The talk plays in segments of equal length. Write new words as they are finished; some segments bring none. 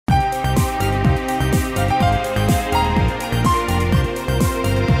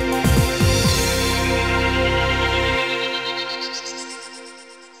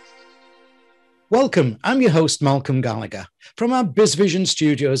Welcome. I'm your host, Malcolm Gallagher. From our BizVision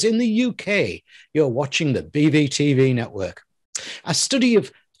studios in the UK, you're watching the BVTV network. A study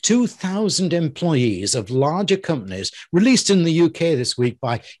of 2,000 employees of larger companies released in the UK this week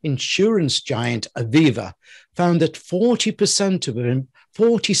by insurance giant Aviva found that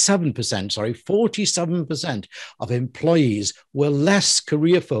 47% of employees were less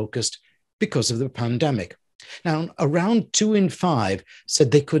career focused because of the pandemic. Now, around 2 in 5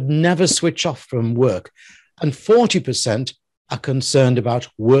 said they could never switch off from work, and 40% are concerned about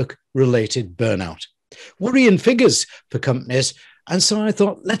work-related burnout. Worrying figures for companies, and so I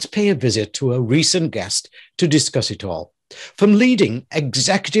thought, let's pay a visit to a recent guest to discuss it all. From leading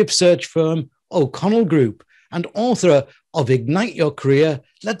executive search firm O'Connell Group and author of Ignite Your Career,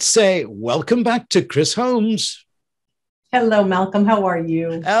 let's say welcome back to Kris Holmes. Hello, Malcolm. How are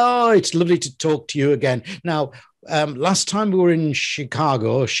you? Oh, it's lovely to talk to you again. Now, last time we were in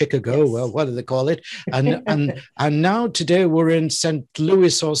Chicago, Yes. well, what do they call it? And now today we're in St.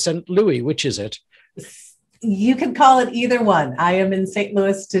 Louis or St. Louis. Which is it? You can call it either one. I am in St.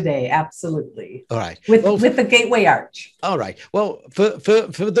 Louis today. Absolutely. All right. With the Gateway Arch. All right. Well,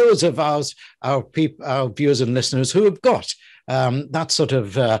 for those of our viewers and listeners who have got that sort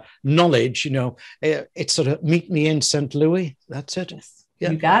of knowledge, it's sort of meet me in St. Louis. That's it. Yes.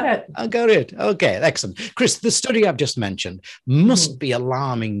 Yeah. You got it. I got it. Okay, excellent. Kris, the study I've just mentioned must be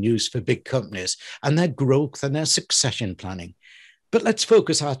alarming news for big companies and their growth and their succession planning. But let's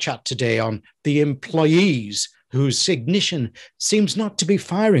focus our chat today on the employees whose ignition seems not to be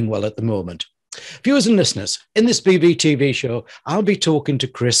firing well at the moment. Viewers and listeners, in this BVTV show, I'll be talking to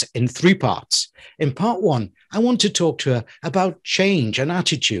Kris in 3 parts. In part 1, I want to talk to her about change and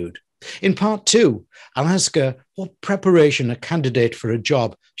attitude. In part 2, I'll ask her what preparation a candidate for a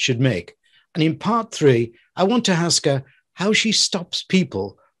job should make. And in part 3, I want to ask her how she stops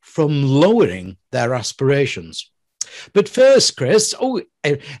people from lowering their aspirations. But first, Kris,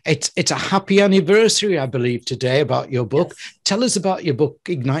 it's a happy anniversary, I believe, today about your book. Yes. Tell us about your book,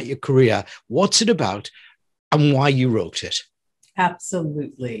 Ignite Your Career. What's it about and why you wrote it?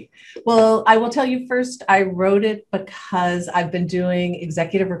 Absolutely. Well, I will tell you first, I wrote it because I've been doing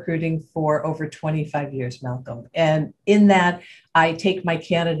executive recruiting for over 25 years, Malcolm. And in that, I take my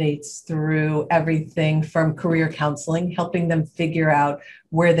candidates through everything from career counseling, helping them figure out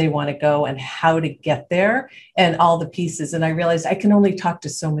where they want to go and how to get there and all the pieces. And I realized I can only talk to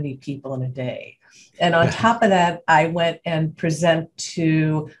so many people in a day. And on top of that, I went and present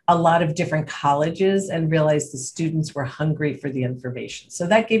to a lot of different colleges and realized the students were hungry for the information. So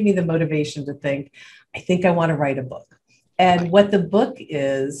that gave me the motivation to think, I think I want to write a book. And what the book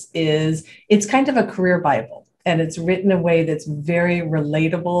is it's kind of a career Bible. And it's written in a way that's very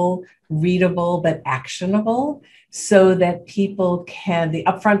relatable, readable, but actionable so that people can, the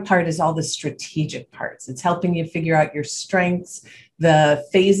upfront part is all the strategic parts. It's helping you figure out your strengths, the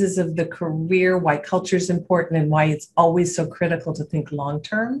phases of the career, why culture is important and why it's always so critical to think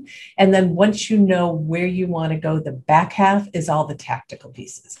long-term. And then once you know where you want to go, the back half is all the tactical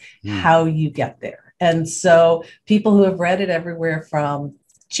pieces, how you get there. And so people who have read it everywhere from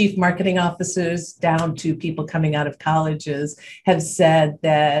chief marketing officers down to people coming out of colleges have said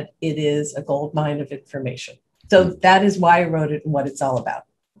that it is a gold mine of information. So that is why I wrote it and what it's all about.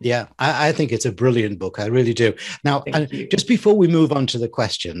 Yeah, I think it's a brilliant book. I really do. Now, just before we move on to the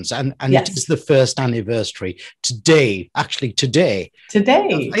questions, and yes. It is the first anniversary today, actually today.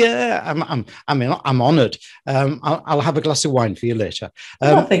 Yeah, I'm honored. I'll have a glass of wine for you later.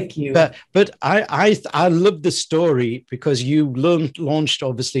 Thank you. But I love the story because you launched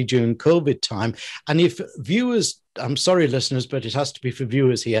obviously during COVID time. And if viewers, I'm sorry, listeners, but it has to be for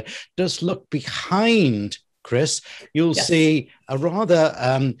viewers here, just look behind Kris, you'll see a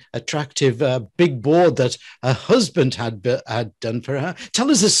rather attractive big board that her husband had done for her.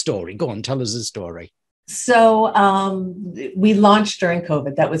 Tell us the story. Go on, tell us the story. So we launched during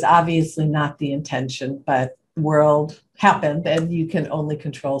COVID. That was obviously not the intention, but the world happened and you can only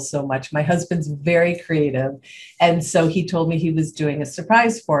control so much. My husband's very creative. And so he told me he was doing a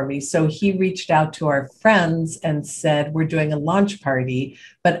surprise for me. So he reached out to our friends and said, we're doing a launch party,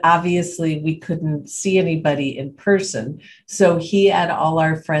 but obviously we couldn't see anybody in person. So he had all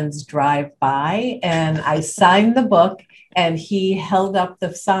our friends drive by and I signed the book. And he held up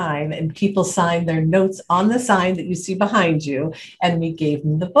the sign and people signed their notes on the sign that you see behind you. And we gave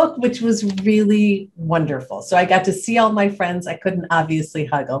him the book, which was really wonderful. So I got to see all my friends. I couldn't obviously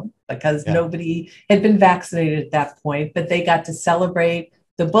hug them because nobody had been vaccinated at that point, but they got to celebrate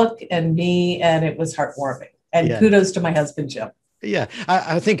the book and me, and it was heartwarming. And kudos to my husband, Jim. Yeah,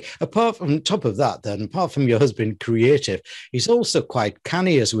 I think apart from top of that, then apart from your husband creative, he's also quite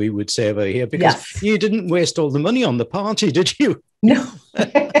canny, as we would say over here, because Yes. you didn't waste all the money on the party, did you? No,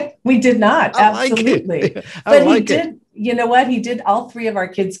 we did not. I like Absolutely. it. I But he like it. did, you know what? He did, all three of our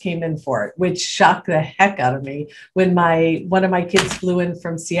kids came in for it, which shocked the heck out of me when one of my kids flew in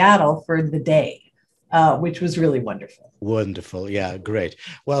from Seattle for the day, which was really wonderful. Wonderful. Yeah, great.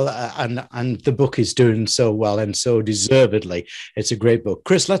 Well, and the book is doing so well and so deservedly. It's a great book.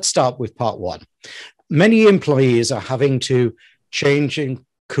 Kris, let's start with part one. Many employees are having to change in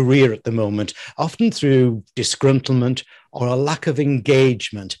career at the moment, often through disgruntlement or a lack of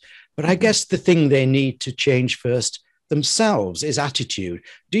engagement. But I guess the thing they need to change first themselves is attitude.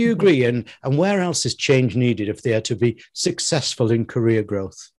 Do you agree? And where else is change needed if they are to be successful in career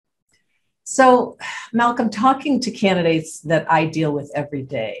growth? So, Malcolm, talking to candidates that I deal with every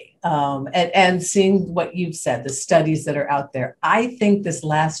day, and seeing what you've said, the studies that are out there, I think this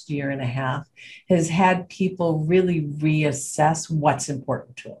last year and a half has had people really reassess what's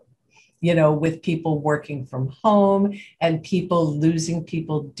important to them. You know, with people working from home and people losing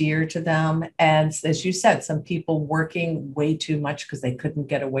people dear to them. And as you said, some people working way too much because they couldn't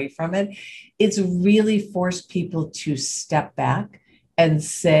get away from it. It's really forced people to step back and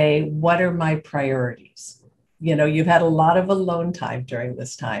say, what are my priorities? You know, you've had a lot of alone time during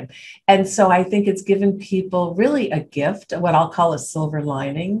this time. And so I think it's given people really a gift, what I'll call a silver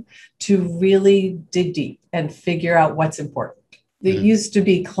lining, to really dig deep and figure out what's important. It used to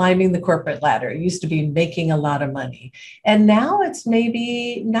be climbing the corporate ladder. It used to be making a lot of money. And now it's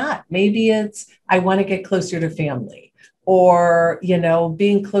maybe not. Maybe it's, I want to get closer to family, or, you know,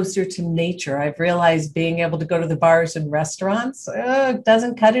 being closer to nature. I've realized being able to go to the bars and restaurants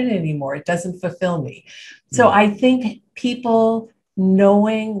doesn't cut it anymore. It doesn't fulfill me. So I think people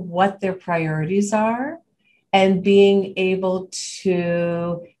knowing what their priorities are and being able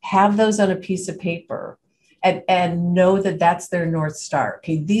to have those on a piece of paper and know that that's their North Star.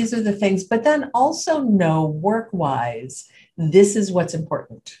 Okay, these are the things, but then also know work-wise, this is what's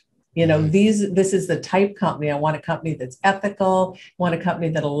important. You know, this is the type company. I want a company that's ethical, I want a company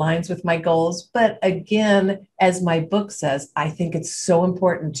that aligns with my goals. But again, as my book says, I think it's so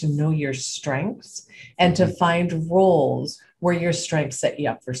important to know your strengths and to find roles where your strengths set you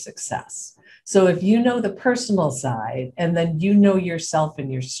up for success. So if you know the personal side and then you know yourself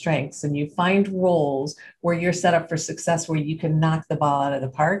and your strengths and you find roles where you're set up for success, where you can knock the ball out of the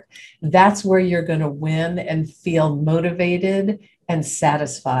park, that's where you're going to win and feel motivated and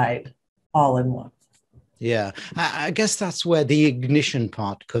satisfied all in one. Yeah, I guess that's where the ignition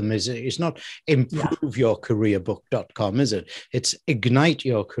part comes. It's not improveyourcareerbook.com, is it? It's ignite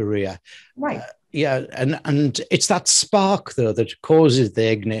your career. Right. Yeah, and it's that spark, though, that causes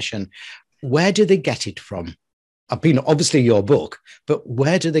the ignition. Where do they get it from? I've been obviously your book, but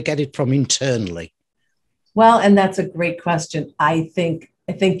where do they get it from internally? Well, and that's a great question. I think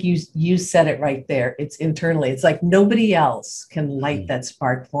you said it right there. It's internally. It's like nobody else can light that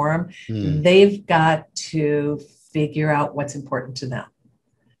spark for them. They've got to figure out what's important to them.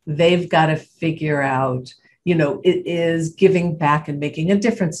 They've got to figure out, you know, it is giving back and making a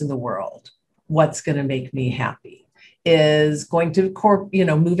difference in the world. What's going to make me happy? Is going to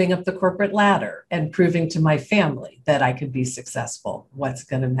moving up the corporate ladder and proving to my family that I could be successful. What's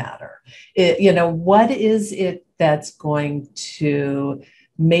going to matter? What is it that's going to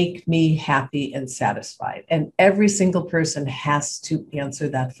make me happy and satisfied? And every single person has to answer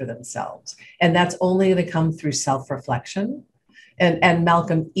that for themselves. And that's only going to come through self-reflection. And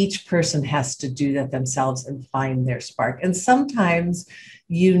Malcolm, each person has to do that themselves and find their spark. And sometimes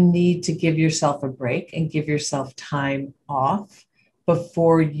you need to give yourself a break and give yourself time off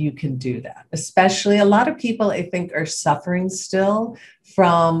before you can do that. Especially a lot of people, I think, are suffering still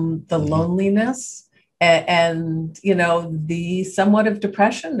from the loneliness and the somewhat of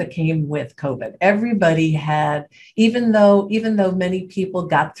depression that came with COVID. Everybody had, even though many people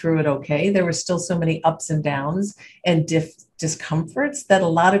got through it okay, there were still so many ups and downs and discomforts that a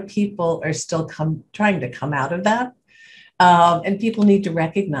lot of people are still trying to come out of that. And people need to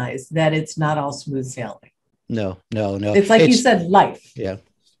recognize that it's not all smooth sailing. No. It's like you said, life. Yeah.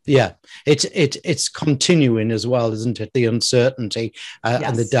 It's continuing as well, isn't it? The uncertainty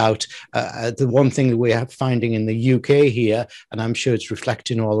and the doubt. The one thing that we are finding in the UK here, and I'm sure it's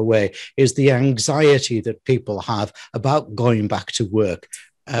reflecting all the way, is the anxiety that people have about going back to work.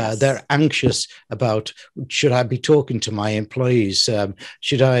 They're anxious about, should I be talking to my employees?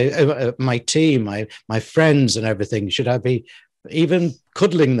 Should I, my team, my friends and everything, should I be even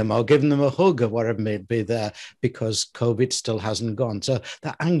cuddling them or giving them a hug or whatever may be there, because COVID still hasn't gone. So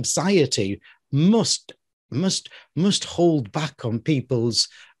the anxiety must must hold back on people's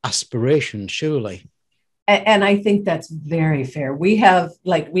aspirations, surely. And I think that's very fair. We have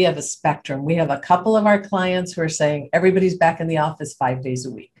a spectrum. We have a couple of our clients who are saying everybody's back in the office 5 days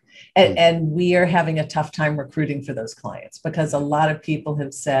a week. And we are having a tough time recruiting for those clients because a lot of people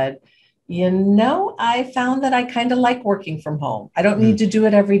have said, I found that I kind of like working from home. I don't need to do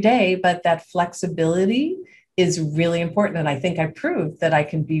it every day, but that flexibility is really important. And I think I proved that I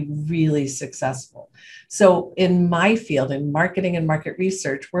can be really successful. So in my field, in marketing and market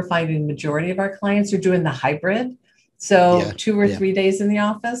research, we're finding the majority of our clients are doing the hybrid. So 2 or 3 days in the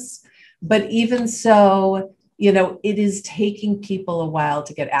office. But even so, it is taking people a while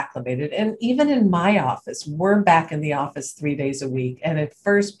to get acclimated. And even in my office, we're back in the office 3 days a week. And at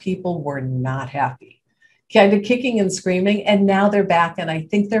first, people were not happy, kind of kicking and screaming. And now they're back. And I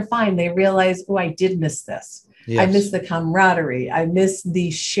think they're fine. They realize, I did miss this. Yes. I miss the camaraderie. I miss the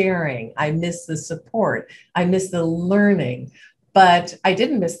sharing. I miss the support. I miss the learning. But I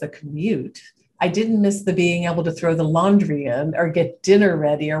didn't miss the commute. I didn't miss the being able to throw the laundry in or get dinner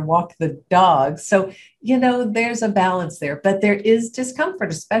ready or walk the dog. So, there's a balance there, but there is discomfort,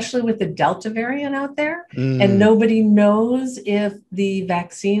 especially with the Delta variant out there. And nobody knows if the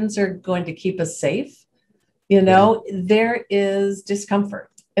vaccines are going to keep us safe. There is discomfort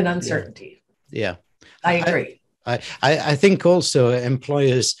and uncertainty. Yeah. I agree. I think also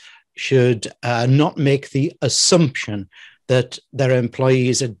employers should not make the assumption that their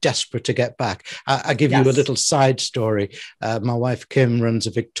employees are desperate to get back. I'll give you a little side story. My wife, Kim, runs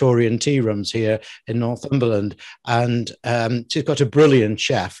a Victorian tea rooms here in Northumberland, and she's got a brilliant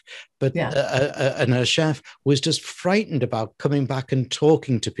chef, but and her chef was just frightened about coming back and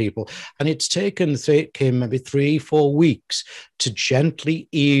talking to people. And it's taken Kim maybe 3-4 weeks to gently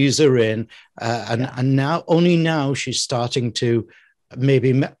ease her in. And only now she's starting to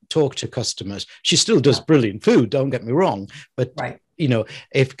maybe talk to customers. She still does brilliant food, don't get me wrong, but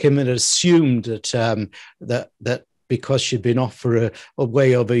if Kim had assumed that because she'd been off for a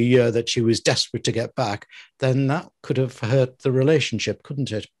way over a year that she was desperate to get back, then that could have hurt the relationship,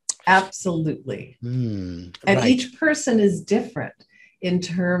 couldn't it? Absolutely. And each person is different in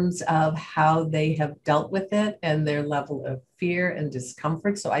terms of how they have dealt with it and their level of fear and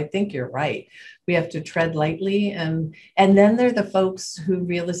discomfort. So I think you're right. We have to tread lightly. And then there are the folks who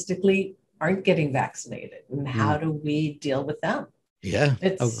realistically aren't getting vaccinated. And how do we deal with them? Yeah.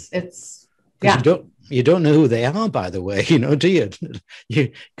 It's You don't know who they are, by the way, do you?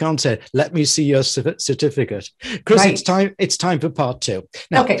 You can't say, let me see your certificate. Kris, it's time for part 2.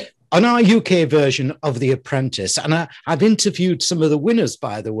 Now, okay. On our UK version of The Apprentice, and I've interviewed some of the winners,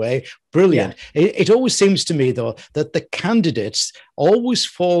 by the way, brilliant. Yeah. It always seems to me, though, that the candidates always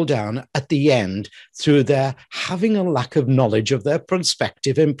fall down at the end through their having a lack of knowledge of their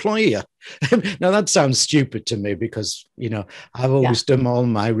prospective employer. Now, that sounds stupid to me because, I've always done all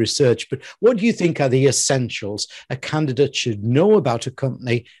my research. But what do you think are the essentials a candidate should know about a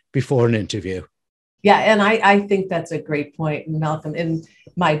company before an interview? Yeah, and I think that's a great point, Malcolm. In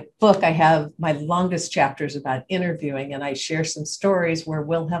my book, I have my longest chapters about interviewing, and I share some stories where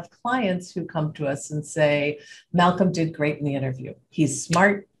we'll have clients who come to us and say, Malcolm did great in the interview. He's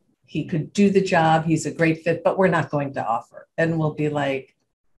smart. He could do the job. He's a great fit, but we're not going to offer. And we'll be like,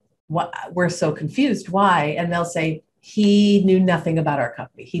 "What? We're so confused. Why?" And they'll say, he knew nothing about our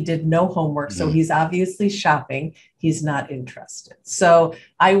company. He did no homework. So he's obviously shopping. He's not interested. So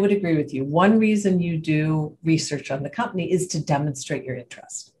I would agree with you. One reason you do research on the company is to demonstrate your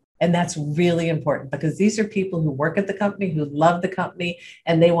interest. And that's really important because these are people who work at the company, who love the company,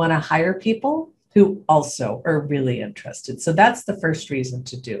 and they want to hire people who also are really interested. So that's the first reason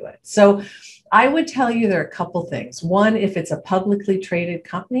to do it. So I would tell you there are a couple things. One, if it's a publicly traded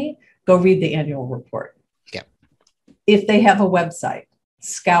company, go read the annual report. If they have a website,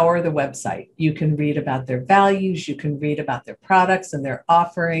 scour the website. You can read about their values. You can read about their products and their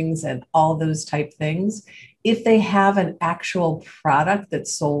offerings and all those type things. If they have an actual product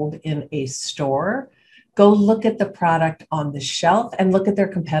that's sold in a store, go look at the product on the shelf and look at their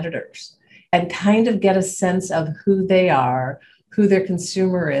competitors and kind of get a sense of who they are, who their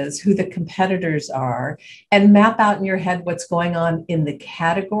consumer is, who the competitors are, and map out in your head what's going on in the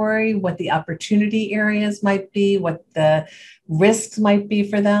category, what the opportunity areas might be, what the risks might be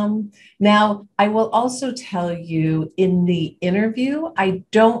for them. Now, I will also tell you in the interview, I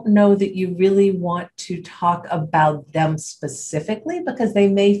don't know that you really want to talk about them specifically because they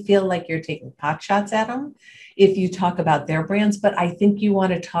may feel like you're taking pot shots at them if you talk about their brands, but I think you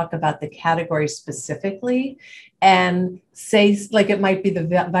want to talk about the category specifically and say, like it might be the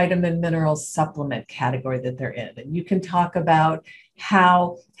vitamin mineral supplement category that they're in. And you can talk about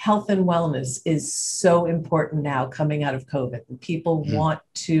how health and wellness is so important now coming out of COVID. And people want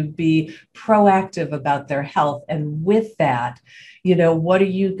to be proactive about their health. And with that, what are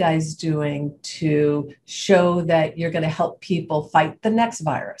you guys doing to show that you're going to help people fight the next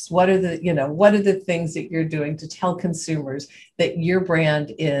virus? What are the things that you're doing to tell consumers that your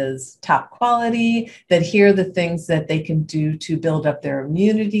brand is top quality, that here are the things that they can do to build up their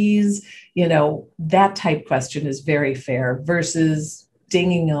immunities? That type question is very fair versus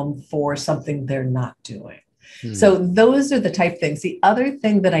dinging them for something they're not doing. So those are the type things. The other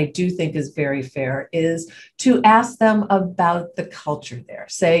thing that I do think is very fair is to ask them about the culture there.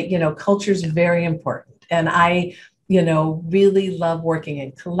 Say, culture is very important. And I, really love working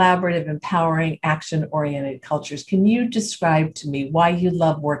in collaborative, empowering, action-oriented cultures. Can you describe to me why you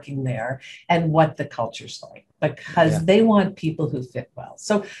love working there and what the culture's like? Because they want people who fit well.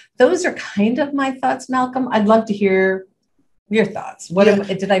 So those are kind of my thoughts, Malcolm. I'd love to hear your thoughts.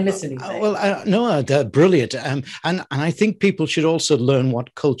 Did I miss anything? No, brilliant. And I think people should also learn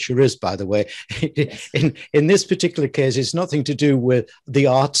what culture is, by the way. In this particular case, it's nothing to do with the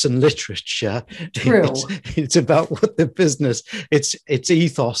arts and literature. True. It's about what the business, its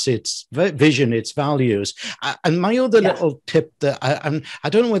ethos, its vision, its values. And my other little tip that I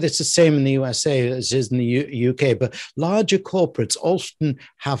don't know whether it's the same in the USA as it is in the UK, but larger corporates often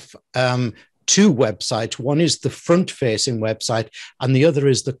have two websites. One is the front-facing website, and the other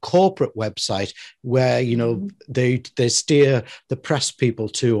is the corporate website, where they steer the press people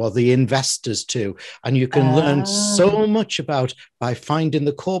to, or the investors to, and you can learn so much by finding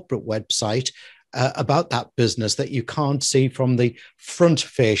the corporate website about that business that you can't see from the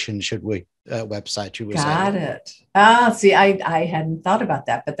front-facing, website. You were Got saying. it. See, I hadn't thought about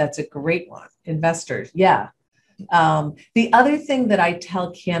that, but that's a great one. Investors, yeah. The other thing that I tell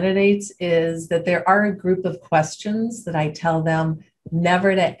candidates is that there are a group of questions that I tell them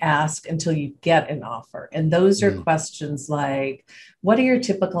never to ask until you get an offer. And those are questions like, what are your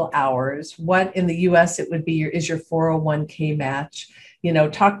typical hours? What in the US it would be is your 401k match?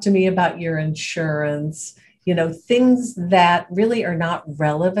 Talk to me about your insurance, things that really are not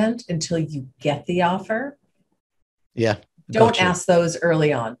relevant until you get the offer. Yeah. Don't ask those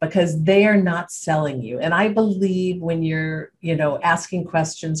early on, because they are not selling you. And I believe when you're, asking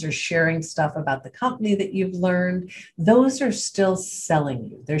questions or sharing stuff about the company that you've learned, those are still selling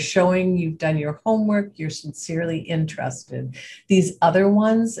you. They're showing you've done your homework, you're sincerely interested. These other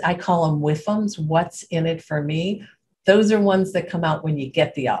ones, I call them WIFMs, what's in it for me? Those are ones that come out when you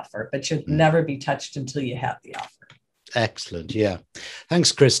get the offer, but should never be touched until you have the offer. Excellent. Yeah.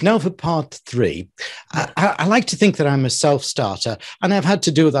 Thanks, Kris. Now for part 3. I like to think that I'm a self-starter, and I've had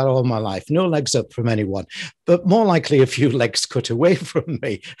to do that all my life. No legs up from anyone, but more likely a few legs cut away from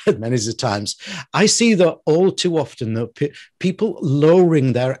me many times. I see that all too often, that people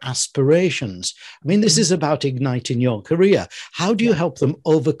lowering their aspirations. I mean, this is about igniting your career. How do you help them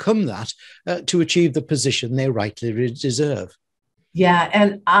overcome that to achieve the position they rightly deserve? Yeah.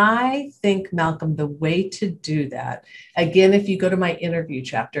 And I think, Malcolm, the way to do that, again, if you go to my interview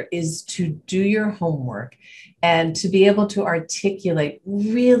chapter, is to do your homework and to be able to articulate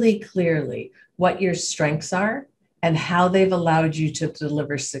really clearly what your strengths are and how they've allowed you to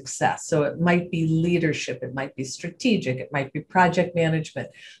deliver success. So it might be leadership, it might be strategic, it might be project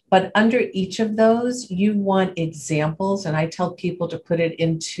management. But under each of those, you want examples. And I tell people to put it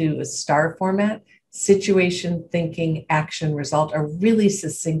into a STAR format: situation, thinking, action, result, a really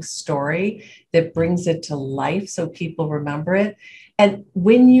succinct story that brings it to life so people remember it. And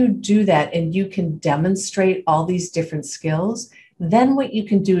when you do that and you can demonstrate all these different skills, then what you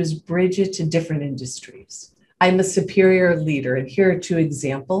can do is bridge it to different industries. I'm a superior leader, and here are 2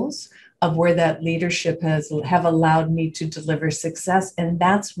 examples of where that leadership have allowed me to deliver success. And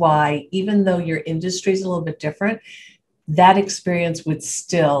that's why, even though your industry is a little bit different, that experience would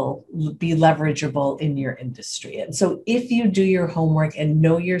still be leverageable in your industry. And so if you do your homework and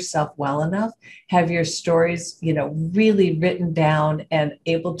know yourself well enough, have your stories, really written down and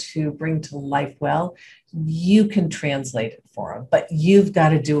able to bring to life well, you can translate it for them. But you've got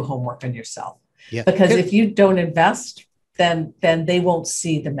to do homework on yourself. Yeah. Because if you don't invest, then they won't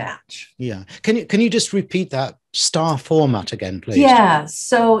see the match. Yeah. Can you just repeat that STAR format again, please? Yeah.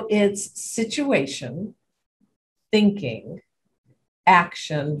 So it's situation, thinking,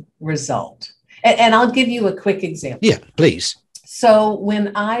 action, result. And I'll give you a quick example. Yeah, please. So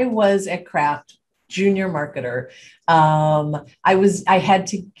when I was at Kraft, junior marketer, I had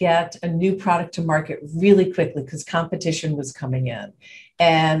to get a new product to market really quickly because competition was coming in,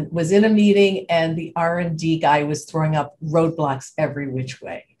 and was in a meeting, and the R&D guy was throwing up roadblocks every which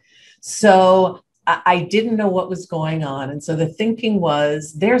way. So I didn't know what was going on. And so the thinking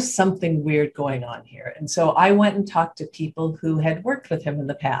was, there's something weird going on here. And so I went and talked to people who had worked with him in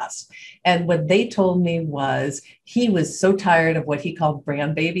the past. And what they told me was he was so tired of what he called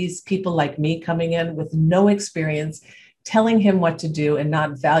brand babies, people like me coming in with no experience, telling him what to do and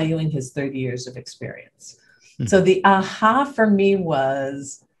not valuing his 30 years of experience. So the aha for me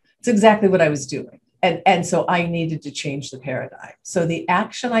was, it's exactly what I was doing. And so I needed to change the paradigm. So the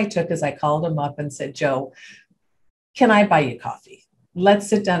action I took is I called him up and said, Joe, can I buy you coffee? Let's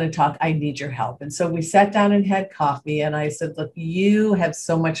sit down and talk. I need your help. And so we sat down and had coffee. And I said, look, you have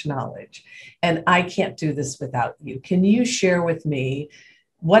so much knowledge and I can't do this without you. Can you share with me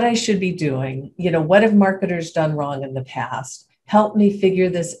what I should be doing? You know, what have marketers done wrong in the past? Help me figure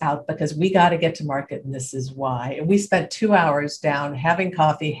this out because we got to get to market and this is why. And we spent 2 hours down having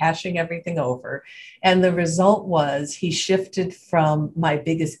coffee, hashing everything over. And the result was he shifted from my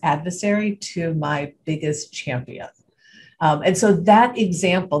biggest adversary to my biggest champion. And so that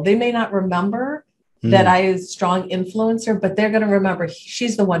example, they may not remember that I was a strong influencer, but they're going to remember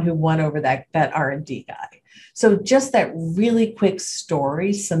she's the one who won over that R&D guy. So just that really quick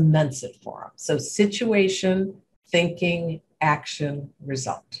story cements it for them. So situation, thinking, action,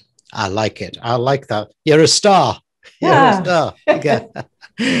 result. I like it. I like that. You're a star. Yeah. You're a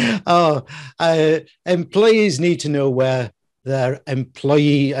star. Yeah. Employees need to know where their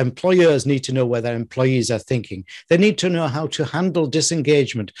employers need to know where their employees are thinking. They need to know how to handle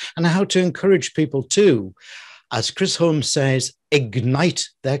disengagement and how to encourage people to, as Kris Holmes says, ignite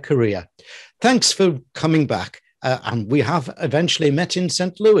their career. Thanks for coming back. And we have eventually met in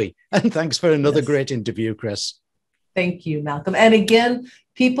St. Louis. And thanks for another great interview, Kris. Thank you, Malcolm. And again,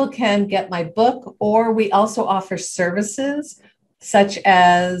 people can get my book, or we also offer services such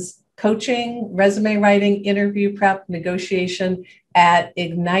as coaching, resume writing, interview prep, negotiation at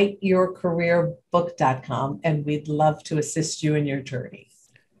igniteyourcareerbook.com. And we'd love to assist you in your journey.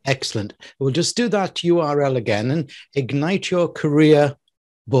 Excellent. We'll just do that URL again, and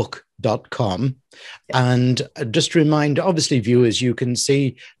igniteyourcareerbook.com. And just remind, obviously, viewers, you can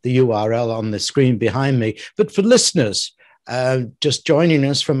see the URL on the screen behind me. But for listeners, just joining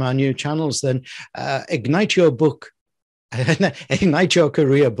us from our new channels, then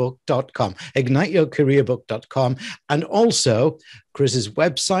igniteyourcareerbook.com, igniteyourcareerbook.com. And also, Kris's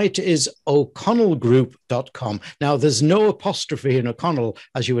website is o'connellgroup.com. Now, there's no apostrophe in O'Connell,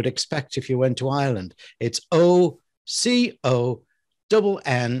 as you would expect if you went to Ireland. It's CONNELL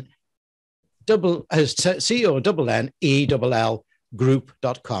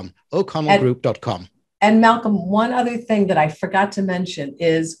group.com, o'connellgroup.com. And Malcolm, one other thing that I forgot to mention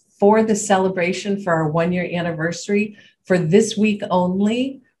is for the celebration for our 1-year anniversary, for this week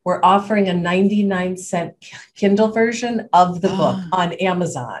only, we're offering a 99-cent Kindle version of the book on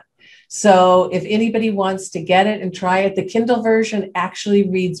Amazon. So if anybody wants to get it and try it, the Kindle version actually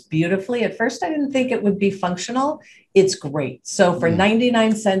reads beautifully. At first, I didn't think it would be functional. It's great. So for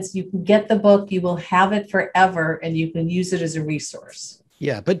 99 cents, you can get the book. You will have it forever, and you can use it as a resource.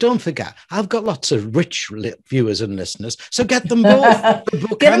 Yeah, but don't forget, I've got lots of rich viewers and listeners, so get them both. The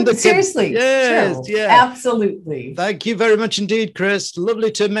book get and them, the seriously. Yes, True. yeah. Absolutely. Thank you very much indeed, Kris. Lovely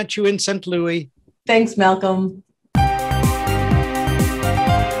to meet you in St. Louis. Thanks, Malcolm.